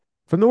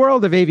From the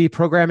world of AV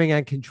programming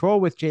and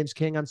control with James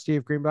King, I'm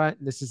Steve Greenblatt,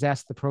 and this is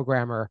Ask the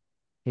Programmer.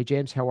 Hey,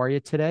 James, how are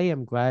you today?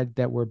 I'm glad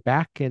that we're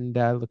back and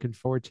looking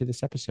forward to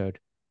this episode.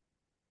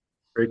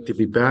 Great to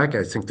be back.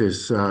 I think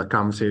this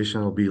conversation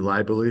will be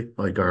lively,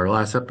 like our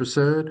last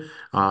episode.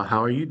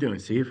 How are you doing,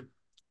 Steve?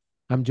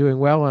 I'm doing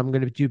well. I'm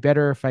going to do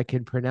better if I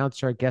can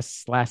pronounce our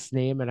guest's last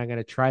name, and I'm going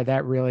to try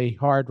that really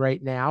hard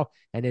right now.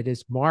 And it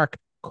is Marc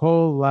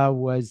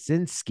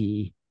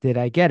Cholewczynski. Did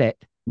I get it?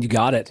 You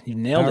got it. You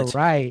nailed All it.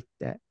 right.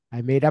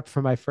 I made up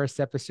for my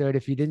first episode.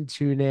 If you didn't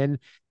tune in,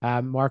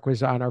 Marc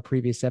was on our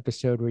previous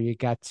episode where you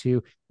got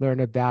to learn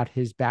about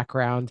his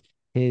background,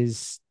 his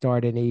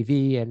start in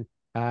AV, and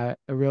a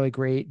really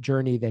great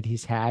journey that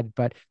he's had.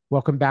 But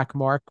welcome back,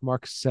 Marc.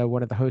 Marc's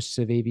one of the hosts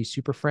of AV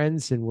Super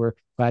Friends, and we're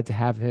glad to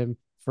have him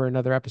for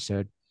another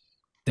episode.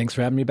 Thanks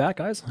for having me back,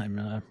 guys. I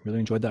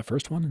really enjoyed that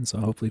first one. And so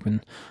hopefully we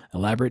can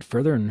elaborate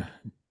further and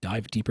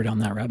dive deeper down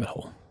that rabbit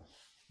hole.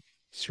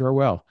 Sure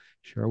will.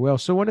 Sure will.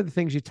 So one of the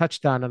things you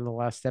touched on the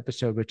last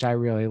episode, which I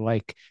really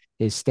like,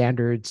 is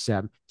standards,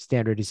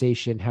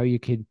 standardization, how you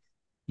can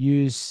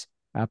use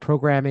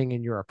programming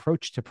and your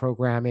approach to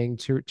programming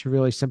to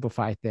really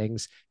simplify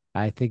things.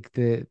 I think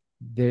that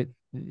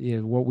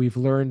what we've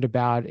learned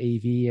about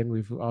AV, and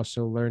we've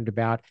also learned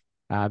about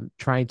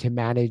trying to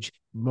manage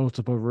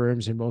multiple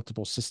rooms and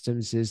multiple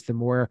systems, is the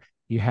more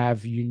you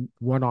have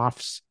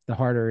one-offs, the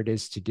harder it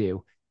is to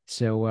do.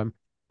 So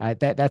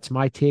that's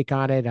my take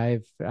on it.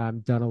 I've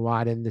done a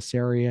lot in this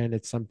area, and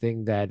it's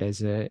something that,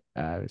 as a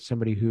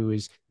somebody who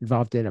is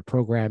involved in a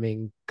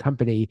programming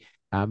company,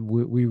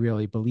 we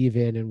really believe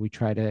in, and we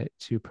try to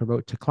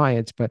promote to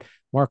clients. But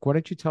Marc, why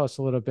don't you tell us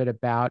a little bit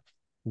about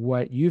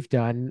what you've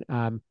done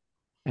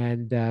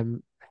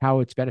and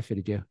how it's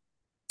benefited you?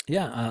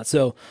 Yeah.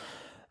 So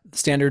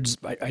standards,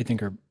 I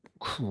think, are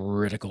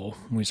critical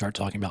when we start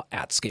talking about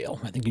at scale.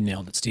 I think you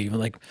nailed it, Steve.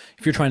 Like,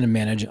 if you're trying to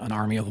manage an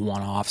army of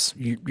one-offs,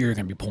 you're going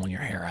to be pulling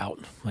your hair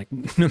out, like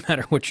no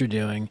matter what you're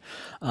doing.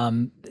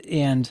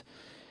 And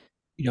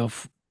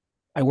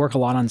I work a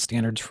lot on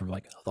standards for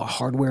like the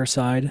hardware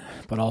side,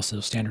 but also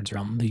standards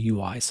around the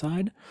UI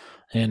side,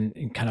 and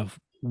kind of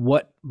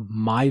what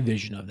my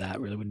vision of that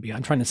really would be.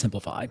 I'm trying to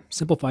simplify,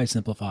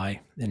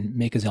 and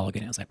make as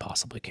elegant as I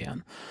possibly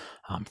can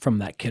from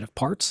that kit of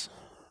parts,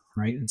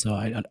 right? And so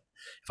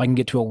if I can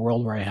get to a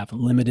world where I have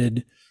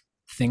limited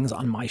things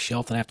on my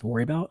shelf that I have to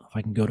worry about, if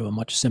I can go to a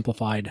much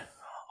simplified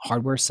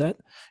hardware set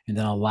and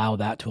then allow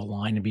that to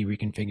align and be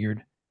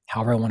reconfigured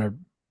however I want to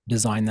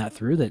design that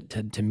through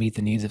that to meet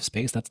the needs of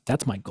space,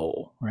 that's my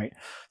goal, right?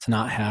 To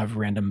not have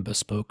random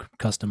bespoke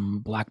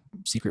custom black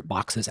secret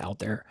boxes out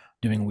there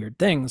doing weird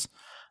things.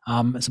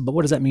 But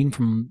what does that mean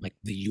from like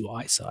the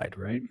UI side,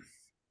 right?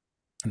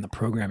 And the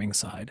programming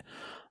side.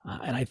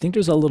 And I think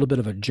there's a little bit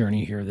of a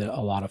journey here that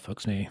a lot of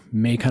folks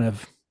may kind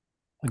of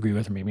agree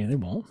with, or maybe they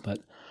won't. But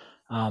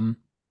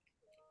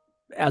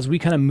as we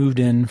kind of moved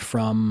in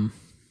from,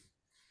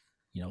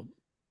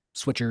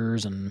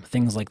 switchers and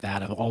things like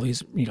that, of all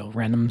these,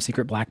 random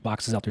secret black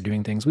boxes out there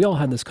doing things, we all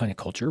had this kind of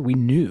culture. We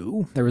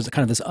knew there was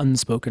kind of this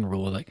unspoken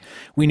rule, like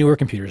we knew where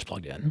computers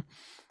plugged in.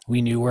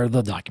 We knew where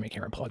the document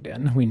camera plugged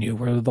in. We knew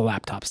where the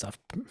laptop stuff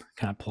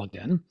kind of plugged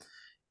in.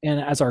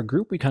 And as our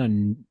group, we kind of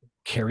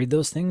carried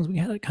those things. We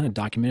had it kind of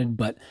documented,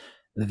 but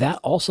that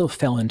also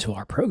fell into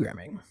our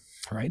programming,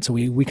 right? So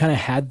we kind of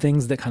had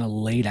things that kind of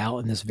laid out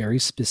in this very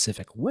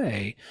specific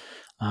way.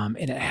 And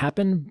it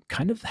happened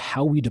kind of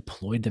how we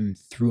deployed them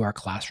through our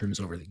classrooms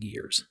over the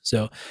years.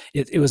 So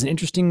it was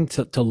interesting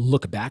to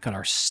look back at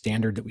our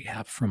standard that we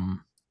have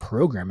from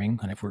programming,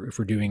 and if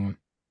we're doing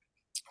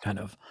kind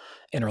of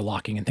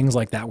interlocking and things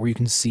like that, where you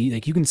can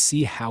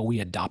see how we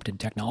adopted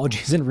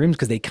technologies in rooms,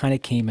 because they kind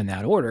of came in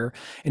that order,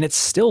 and it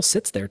still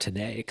sits there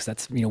today, because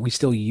that's, we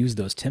still use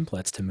those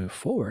templates to move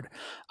forward.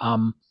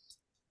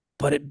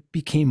 But it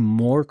became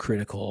more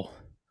critical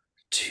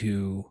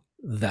to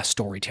the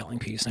storytelling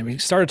piece. And we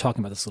started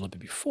talking about this a little bit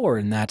before,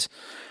 in that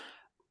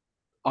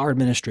our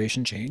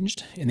administration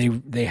changed,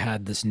 and they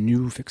had this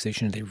new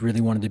fixation. They really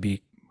wanted to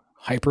be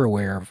hyper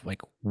aware of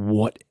like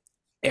what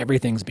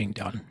everything's being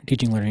done,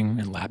 teaching, learning,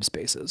 and lab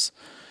spaces.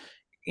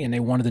 And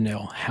they wanted to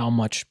know how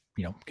much,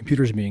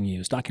 computers are being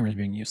used, documents are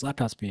being used,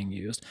 laptops being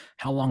used,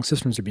 how long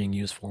systems are being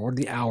used for, what are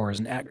the hours,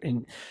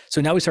 and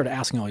so now we started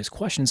asking all these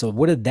questions. So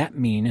what did that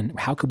mean, and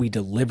how could we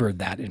deliver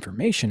that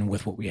information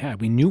with what we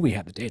had? We knew we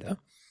had the data,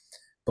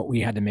 but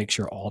we had to make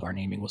sure all of our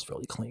naming was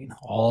really clean.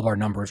 All of our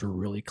numbers were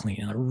really clean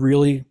in a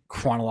really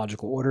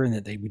chronological order, and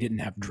that we didn't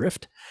have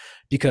drift,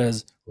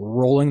 because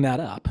rolling that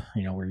up,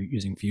 we're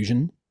using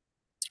Fusion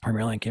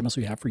primarily on campus,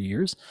 we have for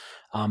years,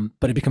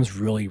 but it becomes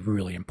really,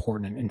 really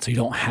important. And so you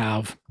don't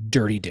have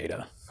dirty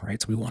data, right?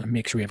 So we want to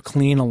make sure we have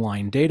clean,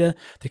 aligned data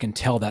that can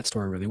tell that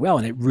story really well.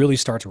 And it really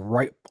starts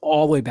right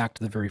all the way back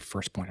to the very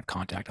first point of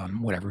contact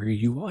on whatever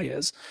your UI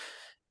is.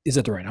 Is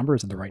it the right number?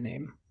 Is it the right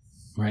name?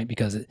 Right?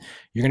 Because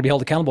you're going to be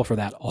held accountable for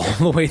that all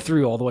the way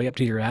through, all the way up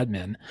to your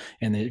admin.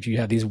 And if you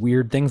have these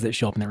weird things that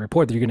show up in that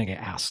report, that you're going to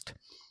get asked.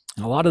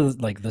 And a lot of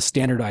the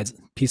standardized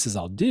pieces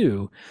I'll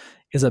do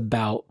is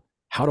about,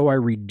 how do I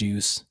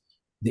reduce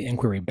the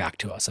inquiry back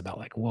to us about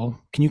like, well,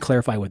 can you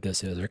clarify what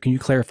this is, or can you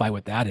clarify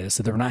what that is,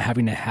 so that we're not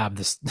having to have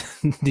this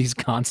these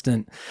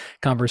constant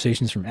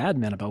conversations from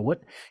admin about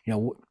what,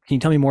 can you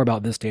tell me more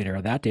about this data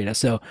or that data.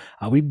 So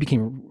we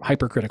became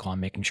hypercritical on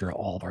making sure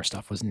all of our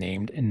stuff was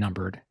named and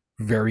numbered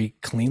very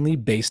cleanly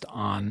based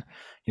on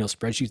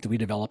spreadsheets that we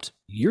developed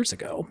years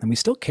ago, and we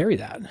still carry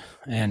that.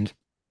 And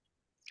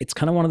it's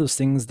kind of one of those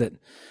things that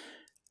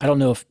I don't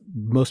know if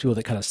most people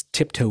that kind of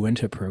tiptoe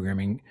into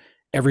programming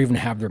ever even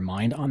have their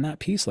mind on that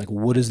piece. Like,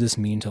 what does this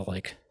mean to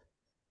like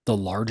the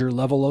larger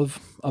level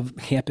of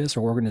campus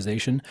or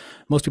organization?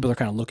 Most people are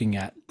kind of looking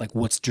at like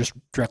what's just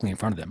directly in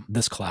front of them,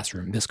 this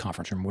classroom, this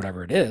conference room,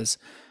 whatever it is.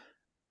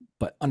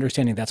 But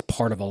understanding that's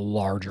part of a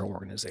larger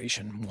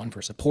organization, one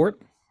for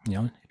support,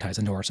 it ties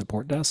into our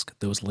support desk.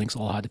 Those links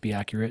all had to be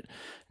accurate,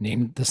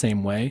 named the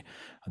same way.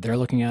 They're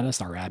looking at us,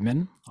 our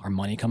admin, our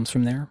money comes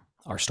from there.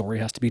 Our story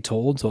has to be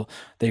told. So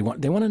they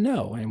want to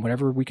know, and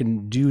whatever we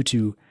can do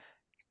to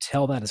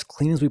tell that as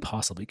clean as we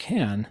possibly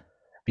can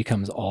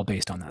becomes all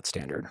based on that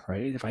standard,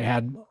 right? If I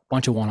had a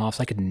bunch of one-offs,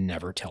 I could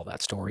never tell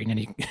that story in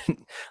any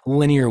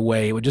linear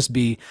way. It would just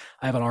be,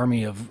 I have an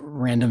army of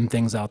random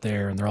things out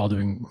there and they're all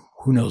doing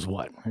who knows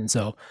what. And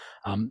so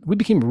we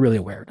became really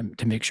aware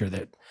to make sure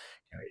that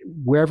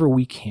wherever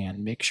we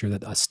can, make sure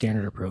that a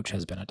standard approach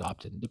has been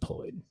adopted and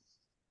deployed.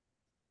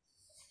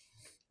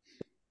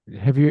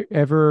 Have you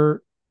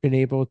ever been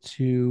able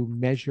to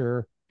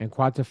measure and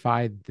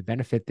quantify the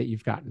benefit that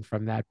you've gotten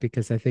from that?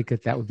 Because I think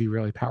that that would be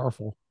really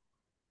powerful.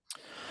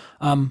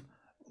 Um,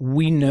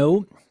 we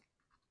know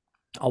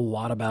a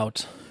lot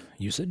about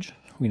usage.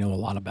 We know a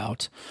lot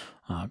about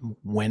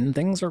when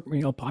things are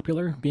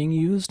popular being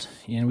used,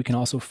 and we can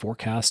also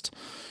forecast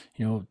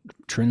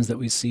trends that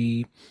we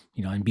see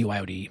in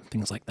BYOD,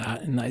 things like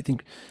that. And I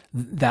think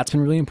that's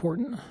been really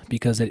important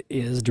because it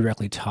is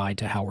directly tied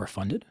to how we're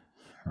funded,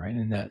 right?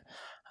 And that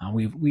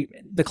we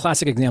the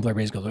classic example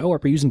everybody's goes, oh, we're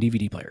using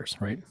DVD players,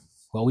 right?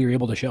 Well, we were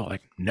able to show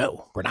like,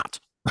 no, we're not.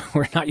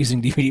 We're not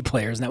using DVD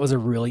players, and that was a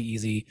really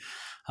easy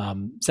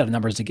set of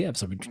numbers to give.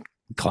 So we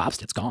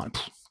collapsed, it's gone.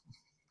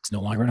 It's no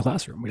longer in a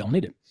classroom. We don't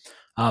need it.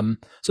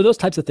 So those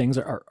types of things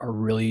are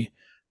really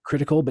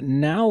critical. But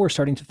now we're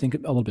starting to think a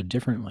little bit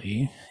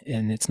differently,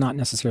 and it's not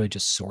necessarily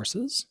just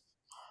sources.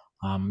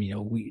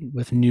 We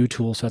with new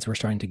tool sets, we're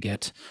starting to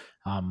get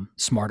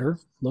smarter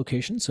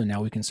locations. So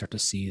now we can start to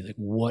see like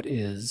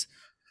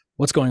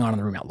what's going on in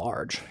the room at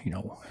large.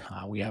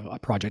 We have a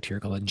project here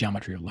called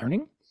Geometry of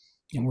Learning,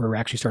 and we're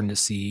actually starting to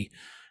see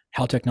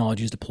how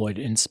technology is deployed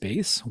in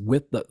space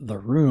with the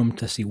room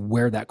to see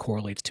where that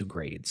correlates to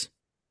grades,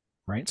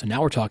 right? So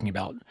now we're talking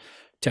about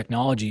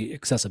technology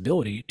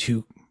accessibility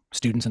to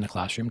students in the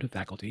classroom, to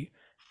faculty,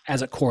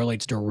 as it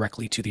correlates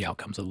directly to the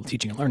outcomes of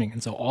teaching and learning.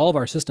 And so all of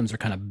our systems are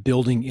kind of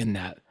building in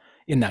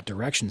that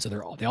direction. So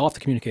they all have to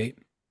communicate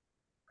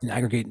and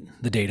aggregate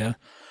the data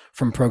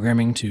from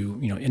programming to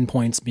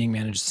endpoints being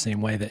managed the same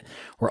way, that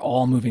we're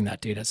all moving that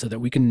data so that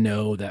we can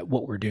know that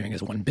what we're doing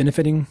is one,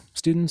 benefiting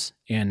students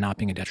and not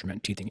being a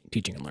detriment to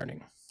teaching and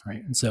learning,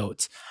 right? And so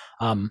it's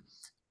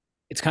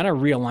kind of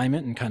realignment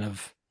and kind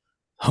of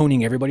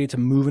honing everybody to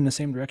move in the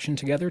same direction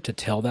together to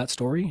tell that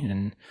story.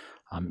 And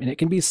it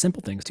can be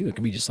simple things too. It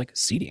can be just like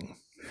seating,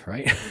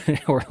 right?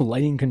 Or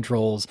lighting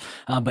controls,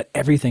 but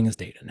everything is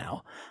data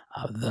now.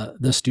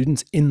 The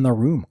students in the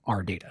room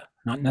are data,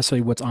 not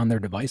necessarily what's on their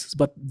devices,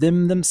 but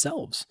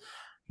themselves.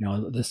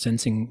 The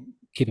sensing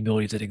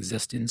capabilities that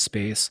exist in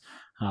space,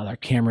 our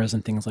cameras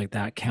and things like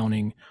that,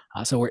 counting.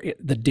 So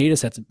the data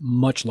set's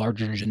much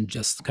larger than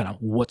just kind of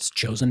what's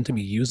chosen to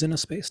be used in a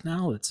space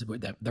now. It's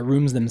the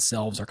rooms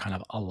themselves are kind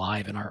of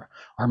alive in our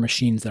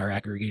machines that are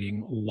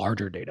aggregating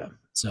larger data.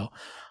 So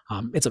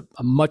it's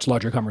a much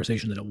larger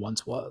conversation than it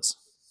once was.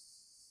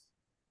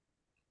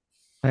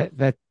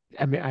 That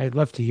I mean, I'd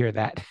love to hear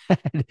that,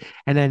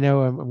 and I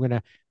know I'm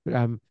going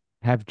to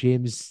have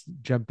James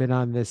jump in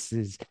on this.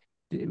 Is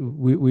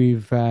we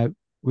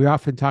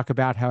often talk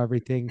about how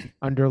everything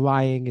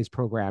underlying is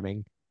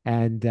programming,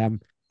 and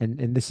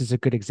this is a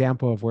good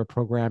example of where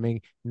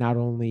programming not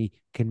only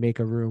can make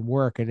a room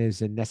work and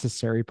is a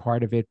necessary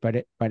part of it,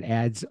 but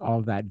adds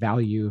all that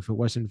value. If it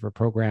wasn't for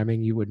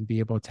programming, you wouldn't be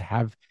able to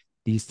have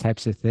these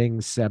types of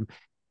things.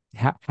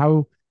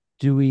 How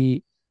do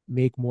we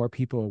make more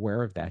people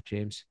aware of that,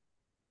 James?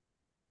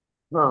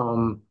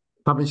 Um,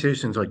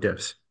 Conversations like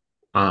this,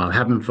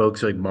 having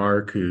folks like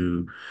Mark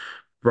who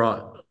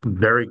brought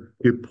very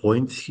good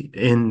points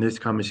in this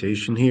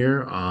conversation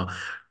here,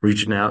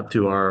 reaching out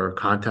to our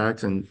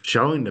contacts and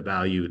showing the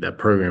value that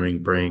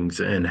programming brings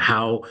and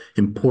how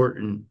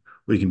important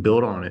we can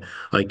build on it.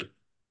 Like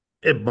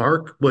if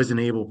Mark wasn't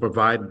able to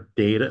provide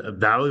data,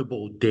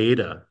 valuable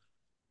data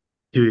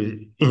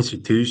to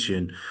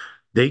institution,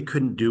 they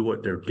couldn't do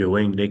what they're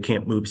doing. They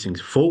can't move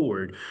things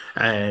forward.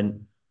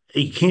 And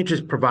you can't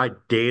just provide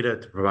data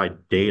to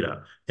provide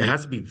data. It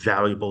has to be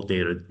valuable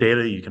data,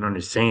 data you can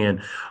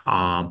understand.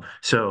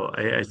 So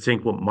I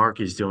think what Mark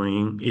is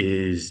doing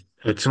is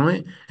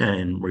excellent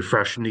and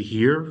refreshing to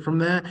hear from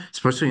that,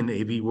 especially in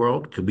the AV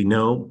world, because we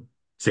know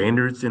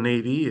standards in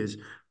AV is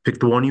pick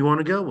the one you want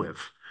to go with.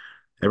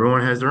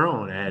 Everyone has their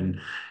own, and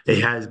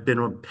it has been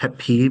a pet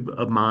peeve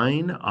of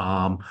mine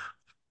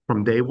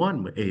from day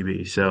one with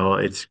AB. So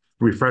it's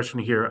refreshing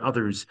to hear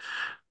others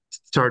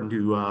starting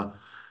to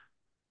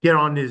get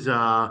on his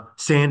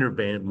standard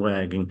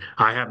bandwagon.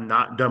 I have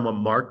not done what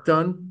Mark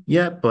done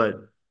yet,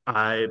 but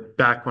I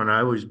back when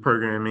I was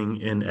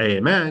programming in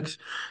AMX,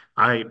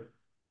 I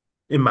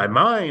in my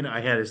mind, I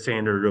had a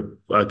standard of,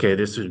 okay,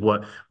 this is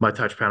what my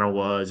touch panel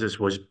was. This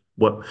was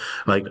what,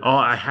 like, all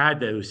I had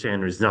those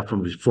standards. Nothing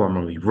was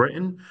formally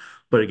written.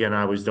 But again,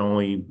 I was the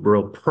only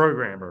real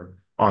programmer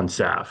on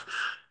staff.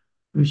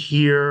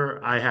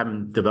 Here, I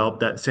haven't developed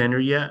that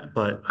standard yet,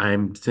 but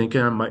I'm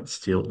thinking I might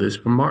steal this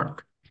from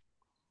Mark.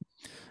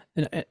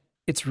 And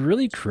it's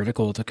really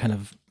critical to kind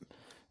of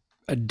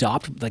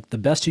adopt like the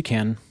best you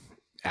can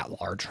at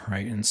large,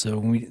 right? And so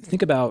when we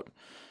think about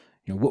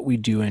what we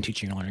do in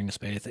teaching and learning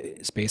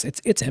space,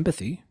 it's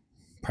empathy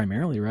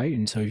primarily, right?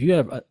 And so if you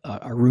have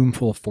a room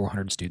full of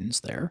 400 students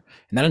there,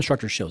 and that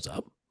instructor shows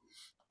up,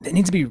 it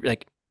needs to be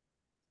like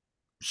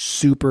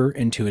super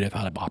intuitive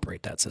how to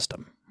operate that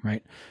system,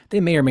 right? They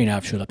may or may not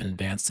have showed up in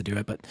advance to do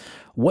it, but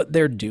what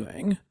they're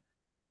doing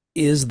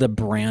is the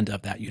brand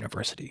of that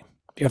university.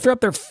 If they're up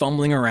there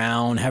fumbling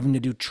around, having to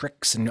do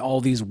tricks and all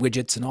these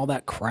widgets and all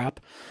that crap,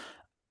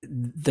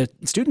 the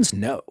students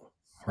know,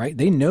 right?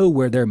 They know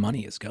where their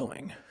money is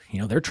going.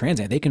 They're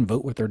transient. They can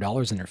vote with their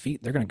dollars and their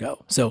feet. They're going to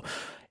go. So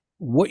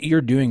what you're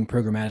doing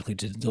programmatically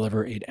to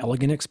deliver an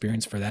elegant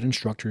experience for that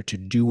instructor to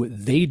do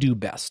what they do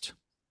best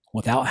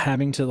without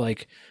having to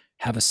like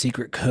have a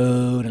secret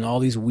code and all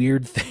these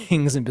weird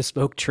things and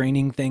bespoke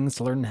training things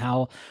to learn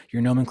how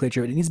your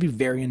nomenclature, it needs to be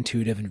very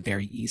intuitive and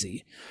very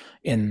easy.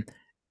 And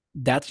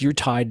that's you're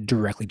tied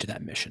directly to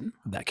that mission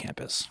of that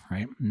campus,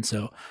 right? And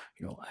so,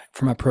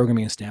 from a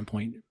programming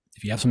standpoint,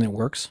 if you have something that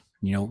works,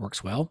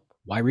 works well,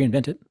 why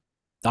reinvent it?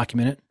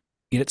 Document it,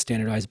 get it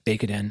standardized,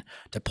 bake it in,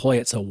 deploy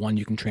it so one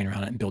you can train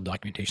around it and build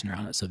documentation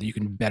around it so that you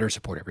can better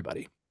support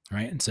everybody,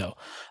 right? And so,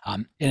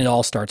 and it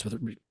all starts with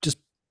just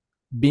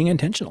being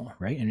intentional,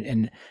 right?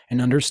 And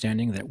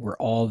understanding that we're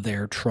all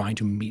there trying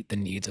to meet the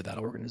needs of that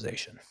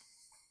organization.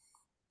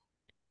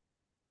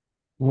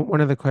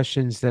 One of the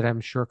questions that I'm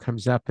sure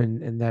comes up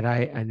and that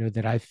I know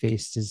that I've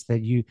faced is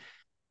that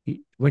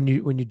when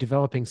you're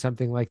developing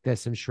something like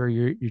this, I'm sure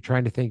you're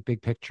trying to think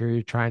big picture,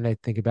 you're trying to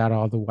think about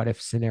all the what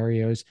if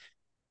scenarios,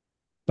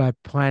 but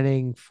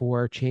planning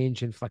for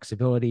change and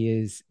flexibility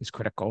is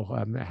critical.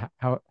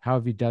 How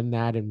have you done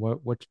that, and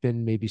what's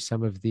been maybe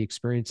some of the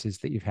experiences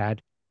that you've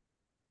had?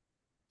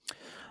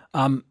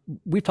 Um,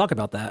 we've talked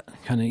about that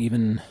kind of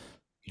even,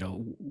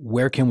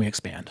 where can we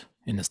expand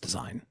in this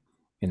design,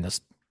 in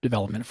this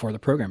development for the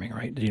programming,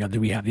 right? Do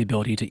we have the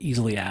ability to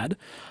easily add?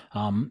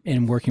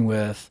 And working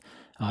with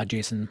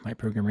Jason, my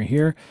programmer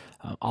here,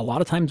 a lot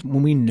of times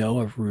when we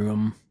know a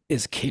room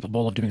is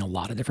capable of doing a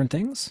lot of different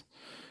things,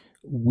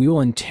 we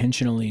will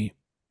intentionally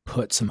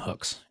put some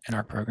hooks in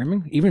our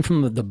programming, even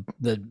from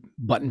the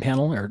button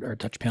panel or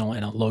touch panel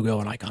and a logo,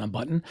 an icon, a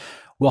button.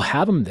 We'll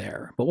have them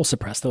there, but we'll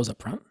suppress those up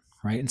front,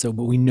 right? And so,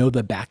 but we know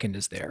the backend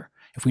is there.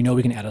 If we know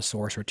we can add a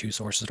source or two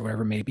sources or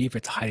whatever it may be, if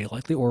it's highly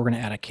likely, or we're going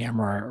to add a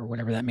camera or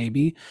whatever that may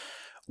be,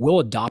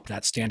 we'll adopt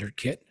that standard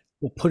kit.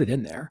 We'll put it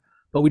in there,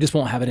 but we just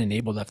won't have it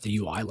enabled at the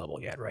UI level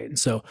yet, right? And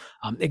so,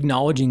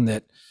 acknowledging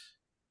that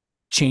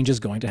change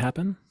is going to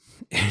happen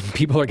and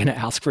people are going to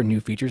ask for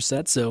new feature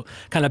sets. So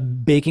kind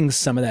of baking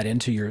some of that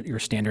into your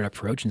standard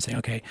approach and saying,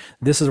 okay,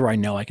 this is where I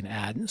know I can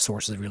add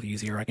sources really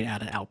easy, or I can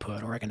add an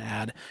output, or I can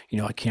add,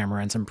 a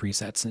camera and some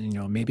presets.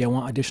 And, maybe I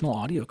want additional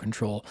audio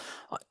control.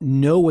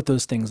 Know what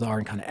those things are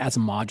and kind of add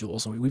some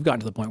modules. So we've gotten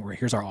to the point where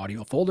here's our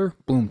audio folder,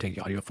 boom, take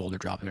the audio folder,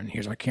 drop it in.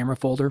 Here's our camera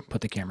folder, put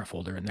the camera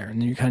folder in there.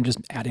 And then you're kind of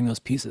just adding those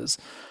pieces.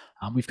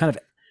 We've kind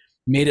of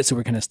made it so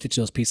we're kind of stitch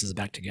those pieces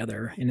back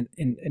together, and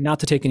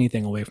not to take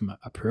anything away from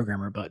a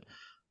programmer, but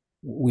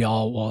we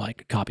all will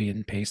like copy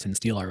and paste and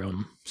steal our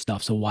own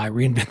stuff. So why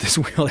reinvent this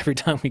wheel every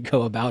time we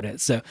go about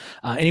it? So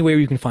any way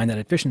you can find that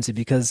efficiency,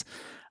 because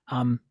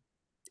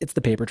it's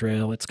the paper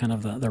trail. It's kind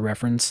of the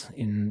reference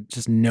in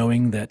just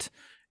knowing that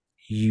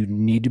you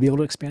need to be able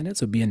to expand it.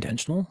 So be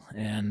intentional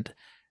and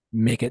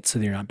make it so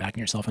that you're not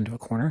backing yourself into a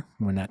corner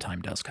when that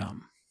time does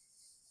come.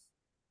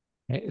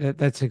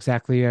 That's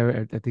exactly,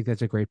 I think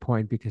that's a great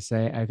point, because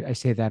I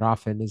say that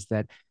often is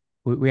that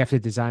we have to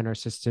design our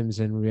systems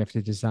and we have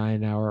to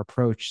design our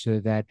approach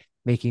so that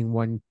making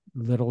one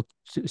little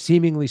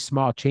seemingly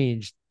small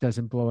change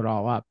doesn't blow it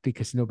all up,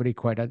 because nobody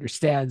quite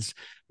understands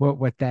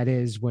what that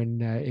is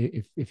when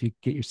if you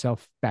get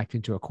yourself backed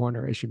into a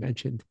corner, as you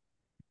mentioned.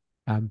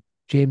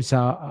 James,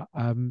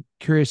 I'm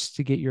curious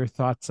to get your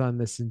thoughts on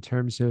this in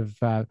terms of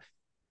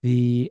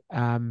the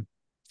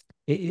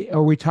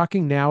are we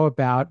talking now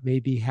about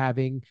maybe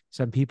having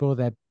some people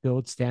that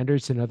build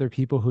standards and other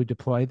people who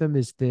deploy them?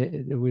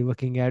 Are we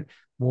looking at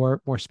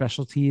more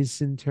specialties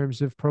in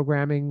terms of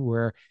programming,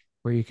 where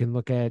you can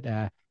look at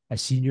a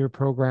senior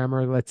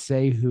programmer, let's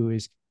say,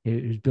 who's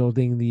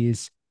building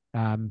these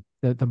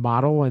the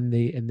model, and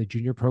the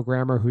junior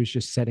programmer who's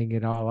just setting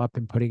it all up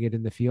and putting it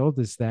in the field?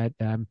 Is that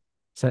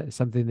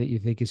something that you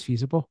think is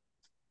feasible?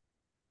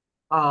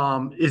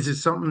 Is it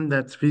something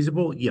that's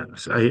feasible?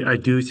 Yes, I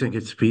do think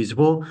it's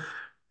feasible.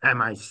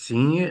 Am I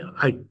seeing it?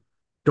 I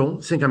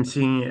don't think I'm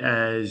seeing it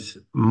as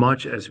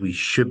much as we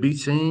should be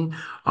seeing.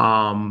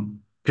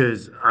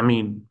 Because I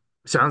mean,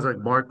 sounds like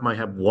Mark might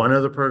have one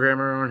other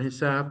programmer on his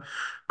staff.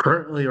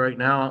 Currently, right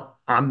now,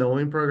 I'm the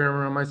only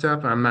programmer on my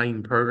staff. I'm not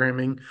even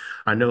programming.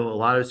 I know a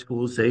lot of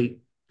schools, they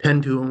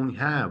tend to only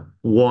have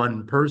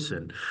one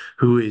person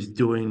who is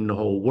doing the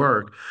whole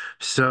work.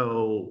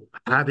 So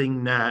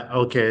having that,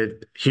 okay,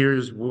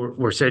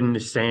 we're setting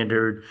the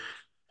standard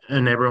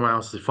and everyone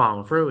else is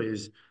following through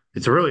is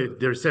it's really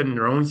they're setting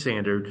their own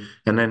standard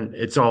and then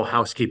it's all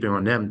housekeeping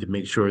on them to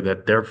make sure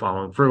that they're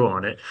following through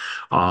on it.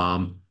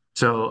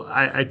 So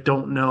I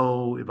don't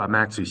know if I'm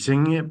actually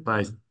seeing it,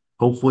 but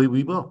hopefully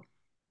we will.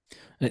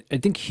 I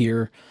think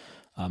here,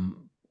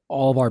 um,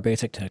 all of our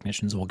basic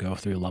technicians will go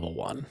through level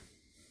one,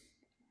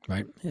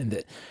 right? And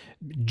that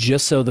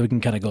just so that we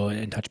can kind of go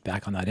and touch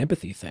back on that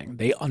empathy thing,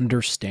 they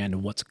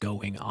understand what's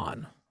going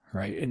on,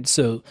 right? And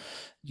so,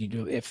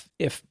 if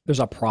there's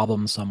a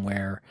problem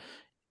somewhere,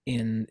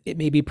 and it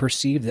may be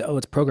perceived that, oh,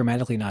 it's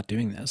programmatically not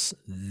doing this,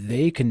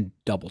 they can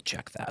double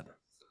check that,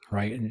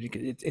 right? And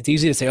it's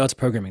easy to say, oh, it's a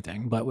programming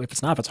thing, but if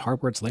it's not, if it's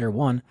hardware, it's layer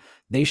one,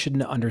 they should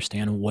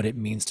understand what it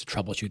means to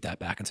troubleshoot that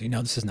back and say,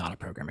 no, this is not a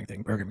programming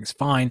thing. Programming is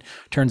fine.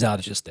 Turns out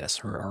it's just this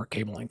or a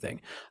cabling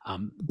thing.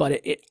 But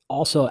it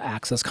also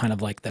acts as kind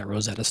of like that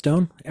Rosetta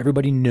Stone.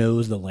 Everybody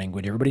knows the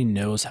language. Everybody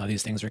knows how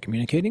these things are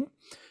communicating.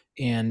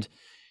 And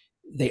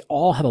they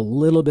all have a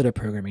little bit of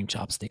programming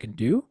chops they can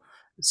do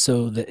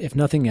so that if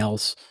nothing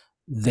else,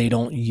 they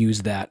don't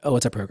use that, oh,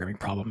 it's a programming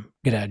problem,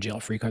 get out of jail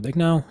free card. Like,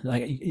 no,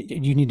 like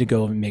you need to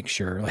go and make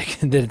sure like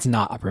that it's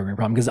not a programming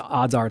problem because the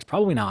odds are it's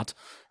probably not.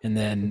 And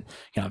then,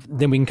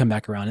 then we can come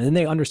back around and then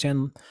they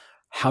understand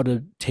how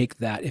to take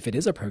that if it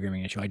is a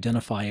programming issue,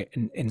 identify it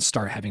and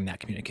start having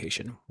that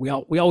communication. We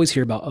always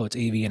hear about, oh, it's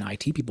AV and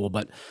IT people,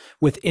 but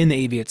within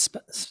the AV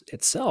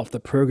itself, the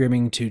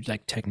programming to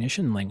like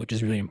technician language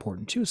is really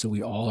important too. So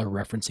we all are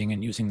referencing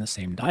and using the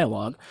same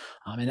dialogue,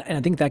 and I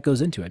think that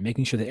goes into it.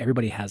 Making sure that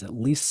everybody has at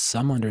least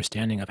some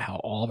understanding of how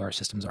all of our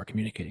systems are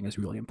communicating is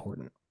really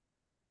important.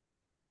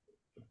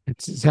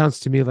 It sounds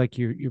to me like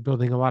you're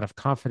building a lot of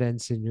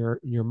confidence in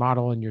your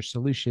model and your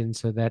solution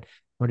so that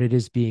when it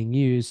is being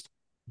used,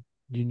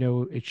 you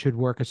know it should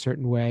work a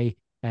certain way.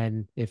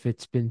 And if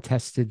it's been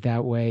tested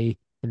that way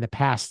in the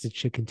past, it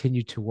should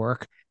continue to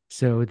work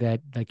so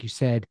that, like you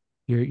said,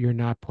 you're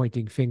not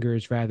pointing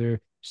fingers,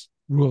 rather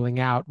ruling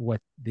out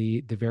what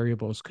the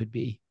variables could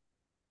be.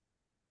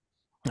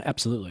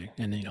 Absolutely.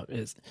 And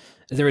as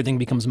everything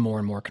becomes more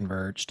and more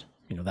converged,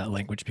 that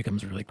language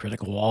becomes really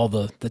critical. All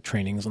the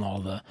trainings and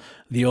all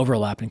the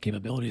overlap and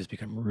capabilities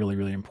become really,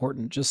 really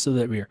important just so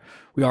that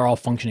we are all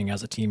functioning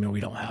as a team and we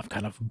don't have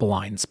kind of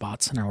blind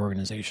spots in our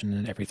organization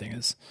and everything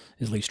is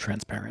at least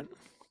transparent.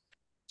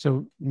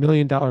 So, $1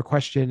 million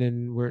question,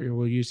 and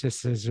we'll use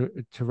this to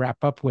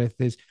wrap up with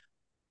is,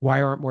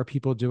 why aren't more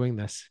people doing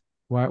this?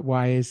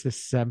 Why is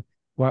this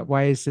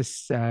why is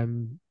this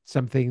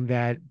something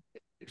that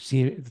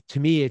to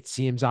me it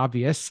seems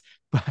obvious,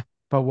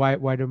 but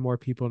why do more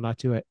people not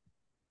do it?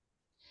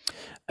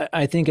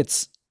 I think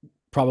it's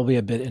probably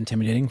a bit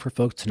intimidating for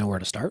folks to know where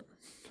to start,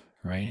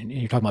 right? And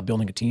you're talking about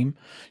building a team,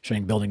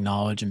 showing building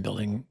knowledge and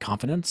building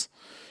confidence.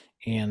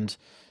 And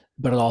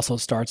but it also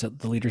starts at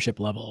the leadership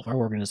level of our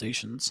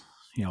organizations.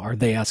 Are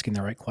they asking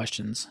the right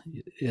questions?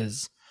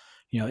 Is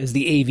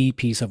the AV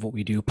piece of what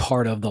we do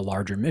part of the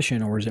larger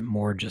mission, or is it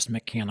more just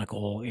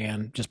mechanical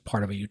and just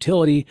part of a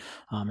utility?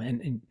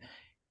 And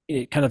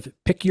it kind of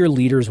pick your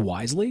leaders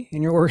wisely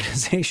in your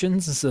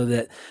organizations so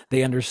that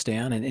they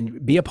understand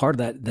and be a part of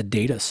that the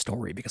data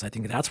story, because I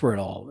think that's where it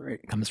all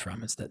comes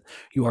from, is that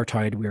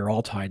we are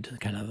all tied to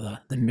kind of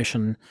the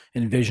mission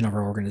and vision of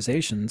our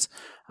organizations.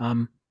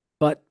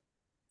 But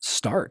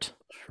start,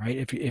 right?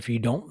 If you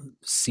don't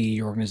see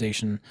your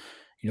organization,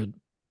 you know,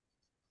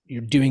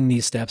 you're doing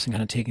these steps and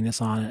kind of taking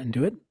this on and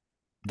do it,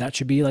 that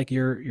should be like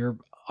your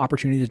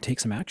opportunity to take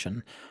some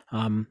action.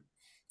 Um,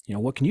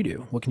 what can you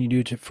do? What can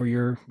you do for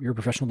your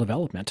professional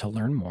development to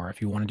learn more?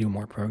 If you want to do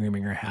more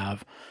programming or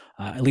have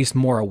at least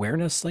more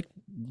awareness, like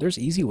there's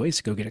easy ways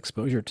to go get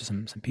exposure to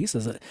some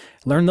pieces.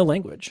 Learn the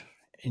language,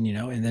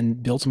 and then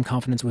build some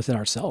confidence within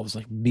ourselves.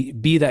 Like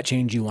be that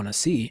change you want to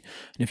see.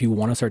 And if you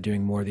want to start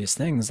doing more of these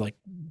things, like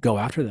go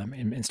after them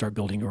and start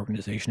building your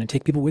organization and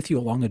take people with you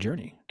along the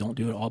journey. Don't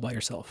do it all by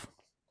yourself.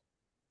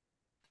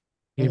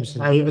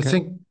 Jameson, I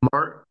think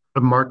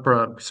Mark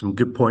brought up some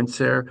good points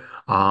there.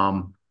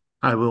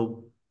 I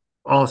will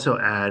also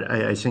add,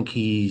 I think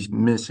he's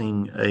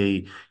missing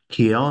a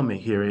key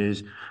element here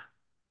is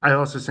I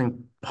also think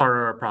part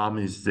of our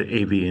problem is the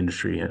AV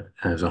industry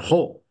as a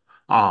whole.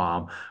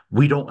 Um,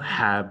 we don't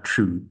have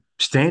true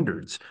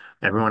standards.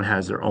 Everyone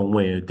has their own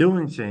way of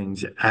doing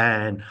things.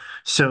 And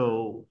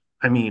so,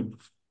 I mean,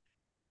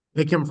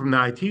 they come from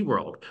the IT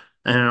world.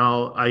 And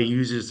I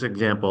use this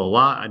example a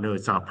lot. I know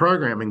it's not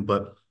programming,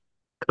 but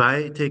if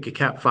I take a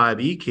Cat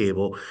 5e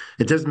cable,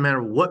 it doesn't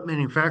matter what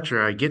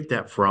manufacturer I get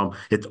that from,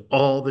 it's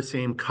all the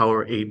same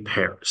color, eight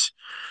pairs.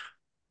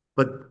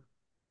 But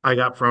I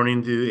got thrown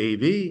into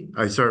AV.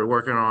 I started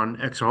working on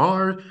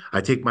XR.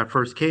 I take my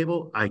first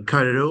cable, I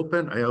cut it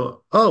open. I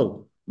go,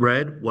 oh,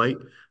 red, white,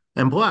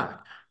 and black.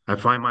 I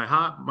find my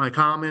hot, my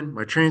common,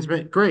 my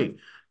transmit. Great.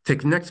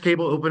 Take the next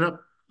cable, open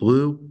up,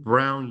 blue,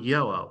 brown,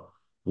 yellow.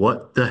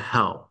 What the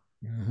hell?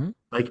 Hmm.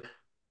 Like,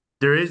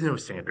 there is no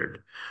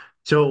standard.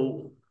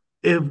 So,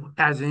 if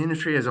as an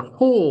industry as a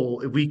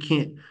whole, if we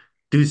can't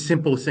do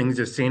simple things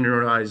to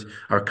standardize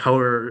our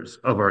colors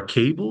of our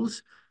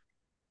cables,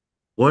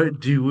 what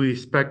do we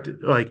expect,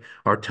 like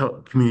our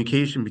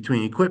communication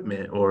between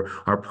equipment or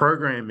our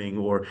programming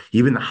or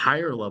even the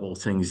higher level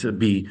things to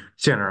be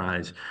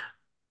standardized?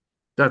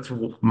 That's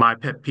my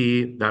pet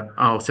peeve that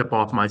I'll step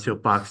off my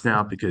soapbox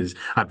now because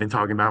I've been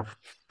talking about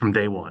from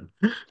day one.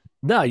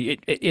 No,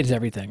 it's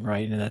everything,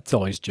 right? And that's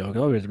always joke.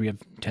 Oh, we have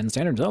 10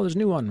 standards. Oh, there's a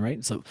new one,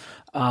 right? So,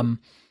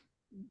 um,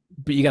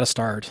 but you got to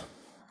start,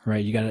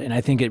 right? You got to, and I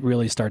think it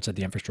really starts at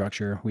the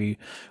infrastructure. We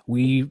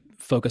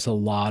focus a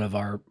lot of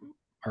our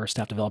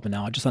staff development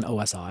now just on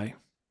OSI,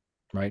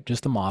 right?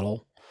 Just the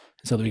model,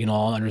 so that we can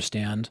all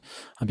understand,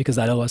 because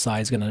that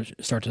OSI is going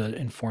to start to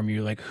inform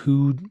you like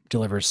who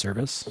delivers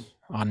service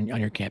on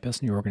your campus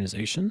and your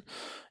organization.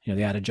 You know,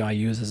 the adage I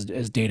use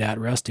is data at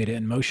rest, data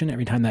in motion.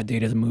 Every time that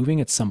data is moving,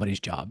 it's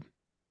somebody's job.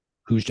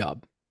 Whose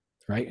job,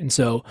 right? And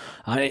so,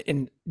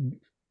 and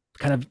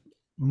kind of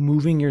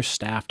moving your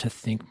staff to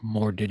think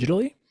more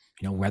digitally,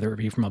 you know, whether it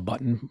be from a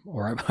button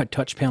or a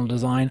touch panel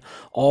design,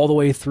 all the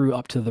way through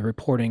up to the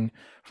reporting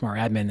from our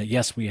admin that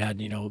yes, we had,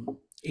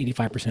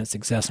 85%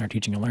 success in our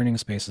teaching and learning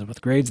spaces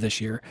with grades this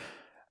year.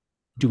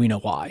 Do we know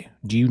why?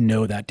 Do you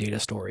know that data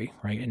story,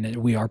 right? And that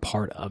we are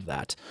part of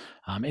that.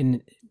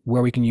 And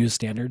where we can use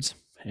standards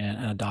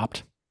and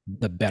adopt,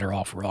 the better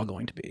off we're all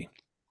going to be.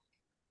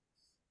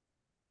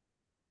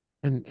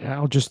 And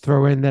I'll just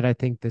throw in that I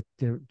think that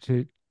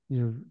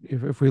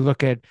if we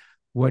look at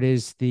what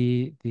is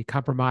the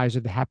compromise or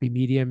the happy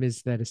medium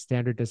is that a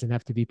standard doesn't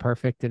have to be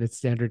perfect and a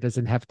standard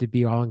doesn't have to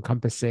be all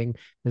encompassing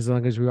as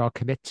long as we all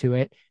commit to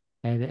it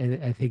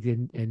and I think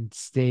and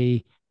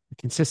stay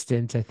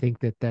consistent. I think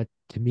that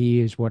to me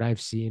is what I've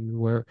seen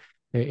where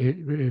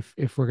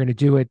if we're going to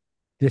do it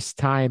this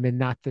time and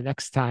not the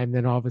next time,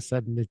 then all of a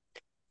sudden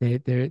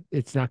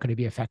it's not going to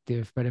be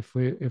effective. But if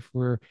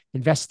we're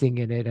investing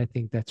in it, I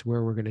think that's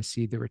where we're going to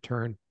see the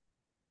return.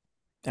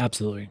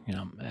 Absolutely,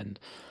 and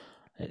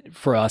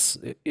for us,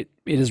 it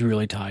is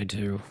really tied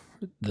to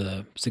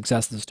the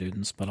success of the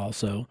students, but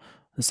also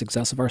the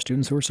success of our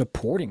students who are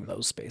supporting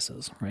those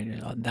spaces, right?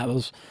 That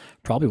was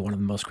probably one of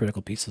the most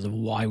critical pieces of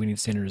why we need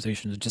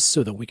standardization, is just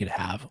so that we could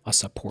have a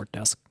support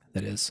desk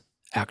that is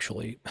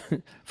actually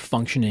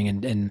functioning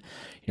and and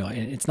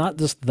it's not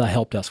just the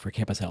help desk for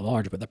campus at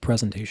large, but the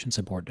presentation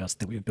support desk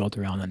that we've built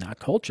around in that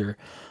culture,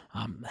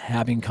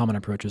 having common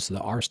approaches so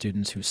that our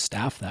students who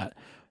staff that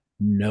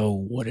know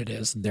what it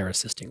is they're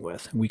assisting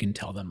with. We can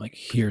tell them like,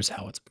 here's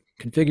how it's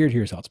configured,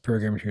 here's how it's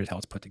programmed, here's how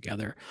it's put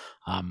together.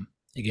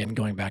 Again,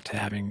 going back to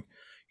having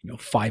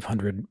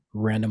 500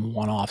 random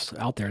one-offs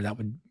out there,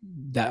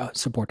 that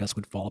support desk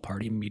would fall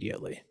apart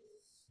immediately.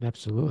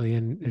 Absolutely,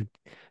 and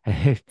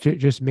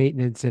just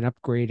maintenance and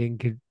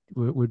upgrading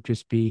would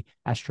just be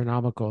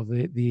astronomical.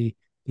 The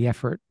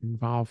effort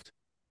involved.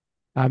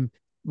 Um,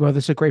 well,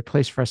 this is a great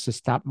place for us to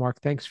stop, Mark.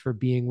 Thanks for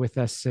being with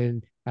us.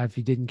 And if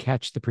you didn't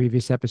catch the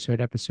previous episode,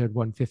 episode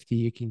 150,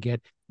 you can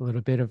get a little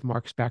bit of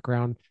Mark's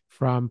background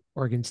from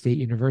Oregon State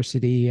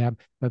University.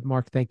 But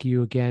Mark, thank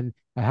you again.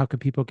 How can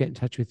people get in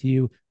touch with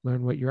you,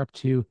 learn what you're up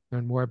to,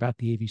 learn more about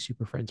the AV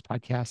Super Friends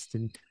podcast,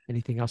 and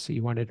anything else that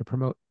you wanted to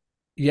promote?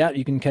 Yeah,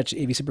 you can catch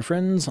AV Super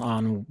Friends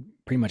on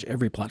pretty much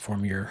every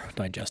platform you're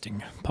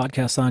digesting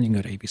podcasts on. You can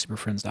go to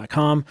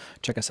avsuperfriends.com,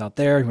 check us out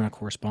there. If you want to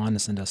correspond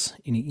and send us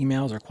any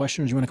emails or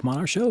questions, you want to come on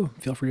our show,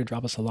 feel free to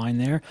drop us a line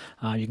there.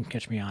 You can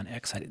catch me on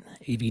X at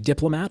AV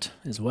Diplomat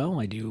as well.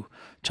 I do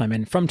chime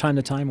in from time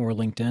to time, or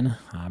LinkedIn.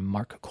 I'm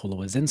Marc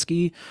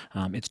Cholewczynski.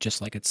 It's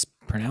just like it's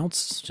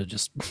pronounced, so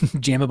just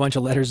jam a bunch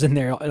of letters in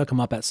there. It'll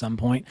come up at some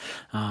point.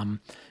 And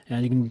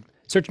you can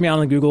search me out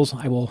on the Googles.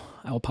 I will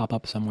pop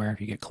up somewhere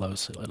if you get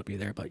close. It'll be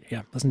there. But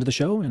yeah, listen to the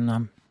show, and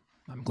I'm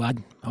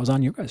glad I was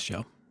on your guys'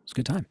 show. It's a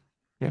good time.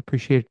 Yeah,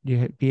 appreciate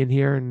you being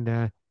here,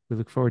 and we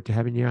look forward to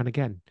having you on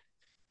again.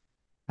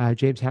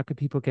 James, how can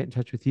people get in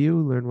touch with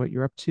you, learn what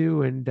you're up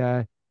to, and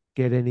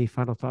get any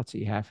final thoughts that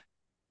you have?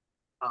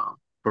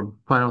 For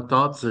final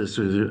thoughts, this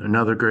was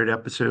another great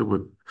episode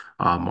with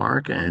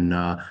Mark, and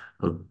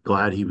I'm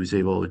glad he was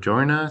able to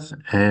join us.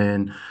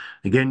 And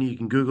again, you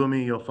can Google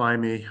me, you'll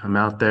find me. I'm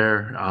out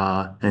there.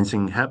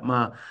 Ensing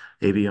Hetma,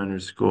 AV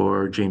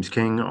underscore James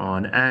King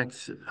on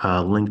X,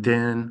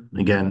 LinkedIn.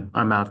 Again,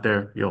 I'm out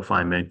there. You'll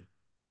find me.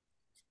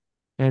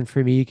 And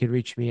for me, you can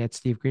reach me at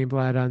Steve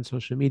Greenblatt on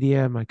social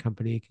media, my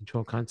company,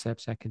 Control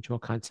Concepts, at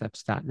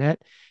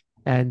controlconcepts.net.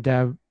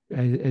 And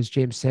as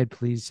James said,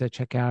 please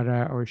check out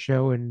our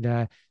show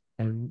and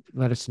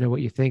let us know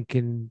what you think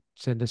and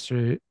send us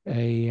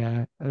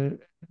a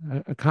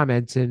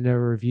comment and a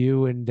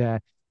review.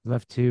 And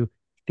love to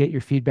get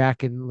your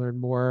feedback and learn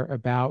more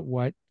about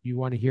what you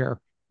want to hear.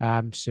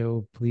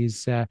 So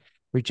please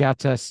reach out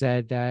to us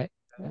at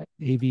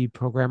AV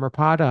Programmer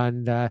Pod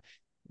on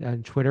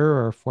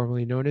Twitter, or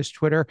formerly known as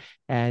Twitter.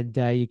 And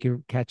you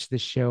can catch the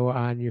show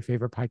on your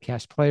favorite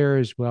podcast player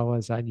as well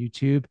as on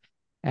YouTube.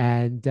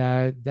 And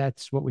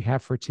that's what we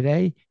have for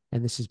today.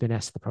 And this has been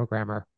Ask the Programmer.